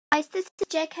guys, this is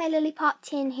JK Lillypop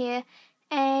 10 here,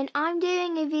 and I'm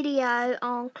doing a video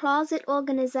on closet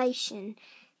organization.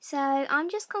 So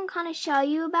I'm just going to kind of show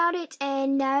you about it,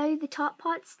 and no, the top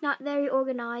part's not very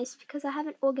organized because I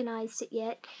haven't organized it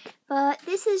yet. But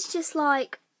this is just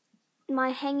like my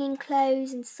hanging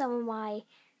clothes and some of my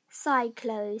side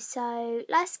clothes. So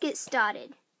let's get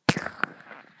started.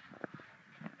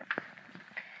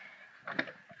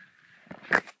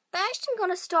 First, I'm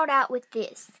going to start out with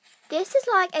this. This is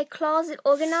like a closet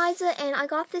organizer, and I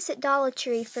got this at Dollar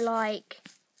Tree for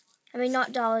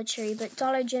not Dollar Tree, but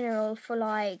Dollar General for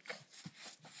like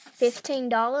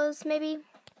 $15 maybe.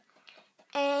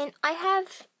 And I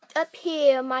have up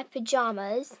here my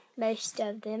pajamas, most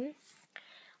of them.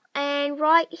 And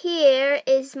right here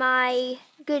is my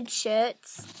good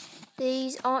shirts.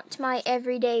 These aren't my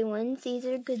everyday ones. These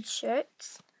are good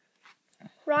shirts.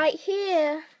 Right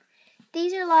here,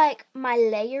 these are like my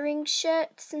layering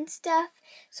shirts and stuff.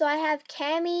 So I have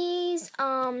camis,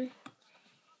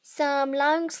 some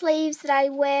long sleeves that I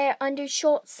wear under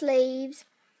short sleeves,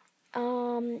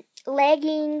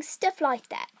 leggings, stuff like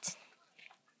that.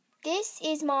 This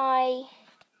is my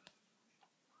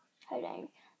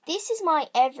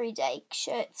everyday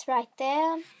shirts right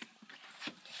there.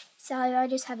 So I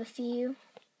just have a few.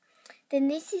 Then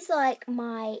this is like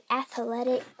my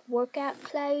athletic workout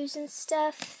clothes and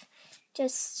stuff.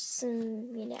 Just some,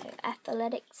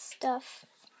 athletic stuff.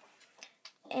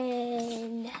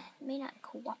 And it may not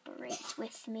cooperate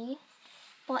with me.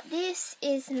 But this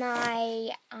is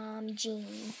my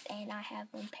jeans. And I have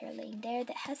one pair laying there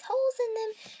that has holes in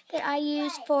them that I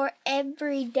use for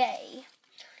every day.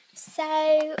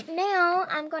 So now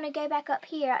I'm going to go back up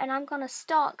here and I'm going to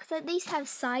start. Because these have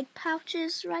side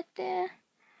pouches right there.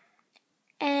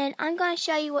 And I'm going to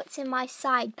show you what's in my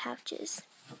side pouches.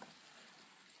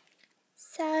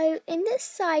 So, in this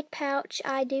side pouch,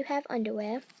 I do have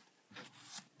underwear.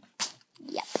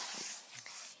 Yep.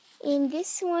 In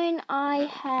this one, I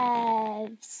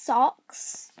have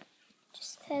socks.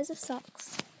 Just pairs of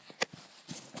socks.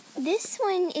 This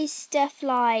one is stuff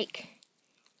like,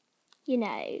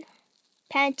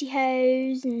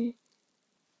 pantyhose and,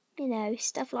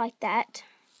 stuff like that.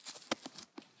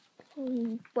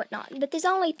 And whatnot. But there's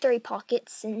only 3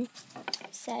 pockets, and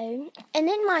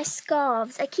then my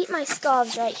scarves. I keep my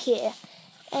scarves right here,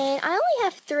 and I only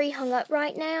have 3 hung up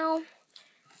right now,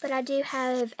 but I do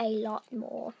have a lot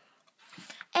more.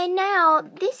 And now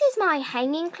this is my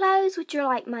hanging clothes, which are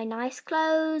like my nice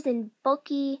clothes and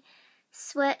bulky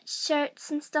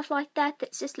sweatshirts and stuff like that.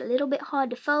 That's just a little bit hard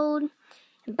to fold,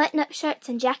 and button-up shirts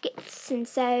and jackets. And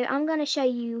so I'm going to show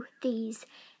you these.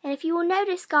 And if you will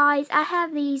notice, guys, I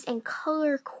have these in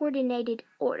color-coordinated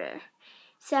order.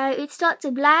 So it starts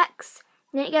with blacks,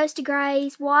 then it goes to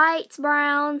grays, whites,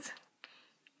 browns,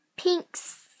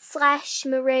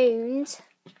 pinks/maroons,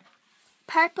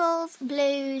 purples,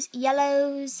 blues,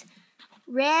 yellows,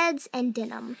 reds, and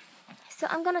denim. So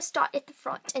I'm going to start at the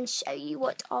front and show you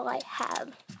what all I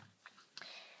have.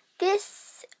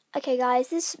 Okay guys,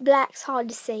 this black's hard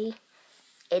to see.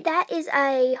 That is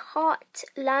a hot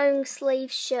long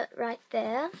sleeve shirt right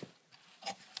there.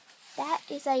 That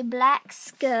is a black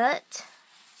skirt.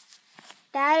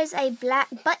 That is a black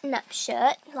button-up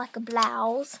shirt, like a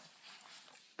blouse.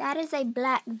 That is a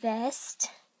black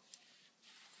vest.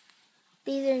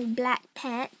 These are black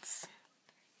pants.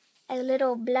 A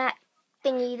little black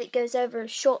thingy that goes over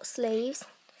short sleeves.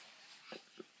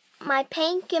 My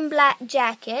pink and black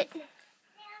jacket.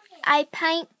 A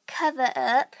pink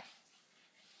cover-up.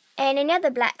 And another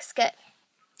black skirt.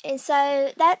 And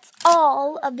so that's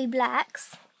all of the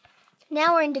blacks.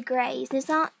 Now we're into grays. There's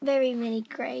not very many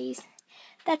grays.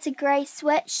 That's a gray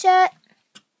sweatshirt,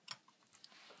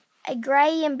 a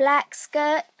gray and black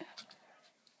skirt,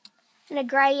 and a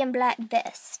gray and black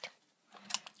vest.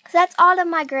 So that's all of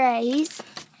my grays.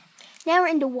 Now we're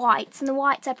into whites. And the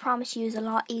whites, I promise you, is a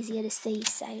lot easier to see.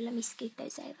 So let me scoot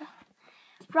those over.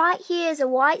 Right here is a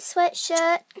white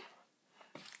sweatshirt.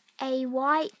 A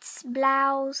white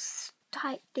blouse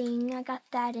type thing. I got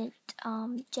that at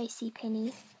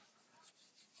JCPenney.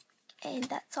 And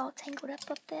that's all tangled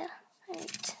up there.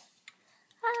 Right.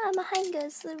 My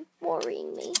hangers are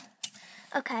worrying me.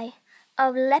 Okay. A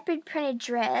leopard printed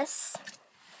dress.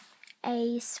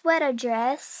 A sweater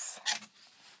dress.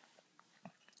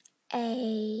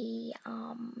 Another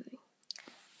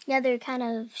kind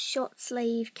of short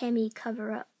sleeve cami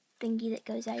cover up thingy that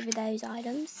goes over those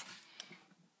items.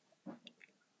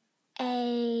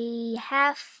 A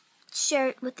half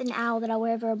shirt with an owl that I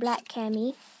wear over a black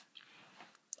cami.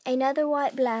 Another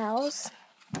white blouse.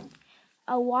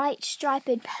 A white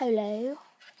striped polo.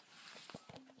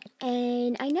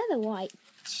 And another white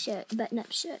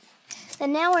button-up shirt.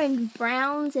 Then now we're in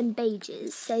browns and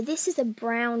beiges. So this is a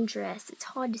brown dress. It's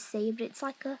hard to see, but it's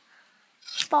like a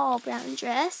fall brown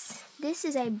dress. This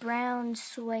is a brown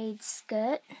suede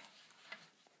skirt.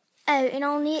 Oh, and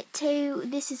on it too,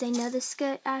 this is another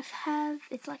skirt I have.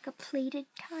 It's like a pleated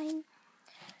kind.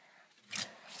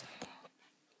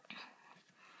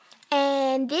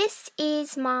 And this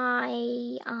is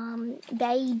my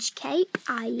beige cape.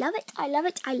 I love it, I love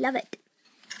it, I love it.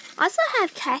 I also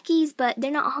have khakis, but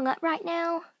they're not hung up right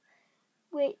now,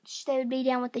 which they would be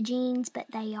down with the jeans, but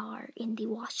they are in the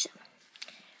washer.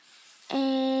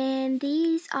 And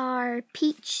these are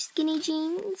peach skinny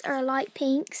jeans, or a light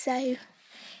pink, so...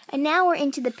 And now we're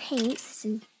into the pinks. It's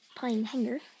in plain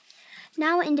hanger.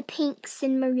 Now we're into pinks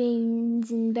and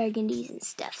maroons and burgundies and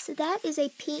stuff. So that is a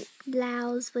pink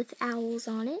blouse with owls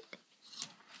on it.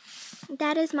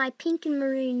 That is my pink and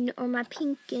maroon, or my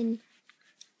pink and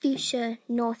fuchsia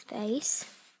North Face.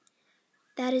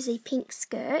 That is a pink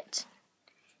skirt.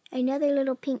 Another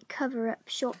little pink cover-up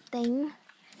short thing.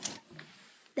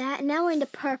 That. Now we're into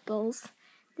purples.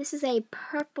 This is a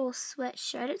purple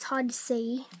sweatshirt. It's hard to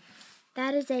see.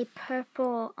 That is a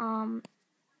purple,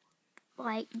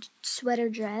 like, sweater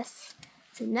dress.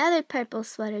 It's another purple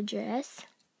sweater dress.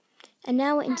 And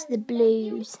now we're into the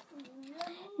blues.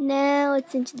 Now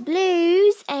it's into the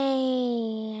blues,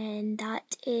 and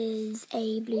that is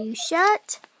a blue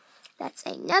shirt. That's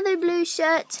another blue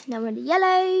shirt. Now we're into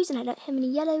yellows, and I don't have any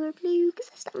yellow or blue because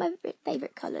that's not my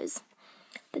favorite colors.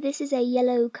 But this is a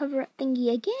yellow cover-up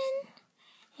thingy again,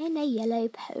 and a yellow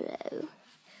polo.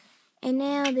 And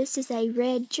now this is a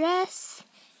red dress,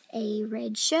 a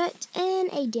red shirt, and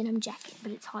a denim jacket,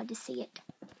 but it's hard to see it.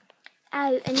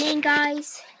 Oh, and then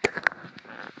guys,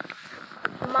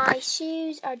 my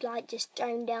shoes are like just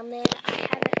thrown down there. I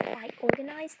haven't like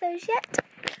organized those yet.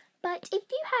 But if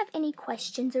you have any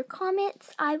questions or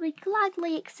comments, I would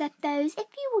gladly accept those if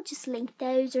you will just link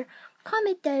those or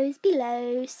comment those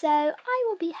below, so I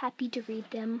will be happy to read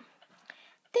them.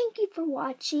 Thank you for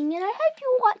watching, and I hope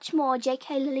you'll watch more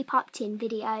JK Lollipop 10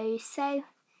 videos. So,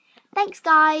 thanks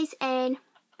guys, and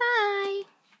bye!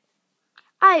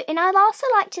 Oh, and I'd also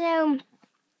like to know,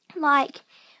 like,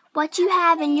 what you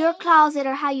have in your closet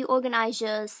or how you organize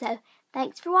yours. So,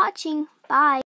 thanks for watching. Bye!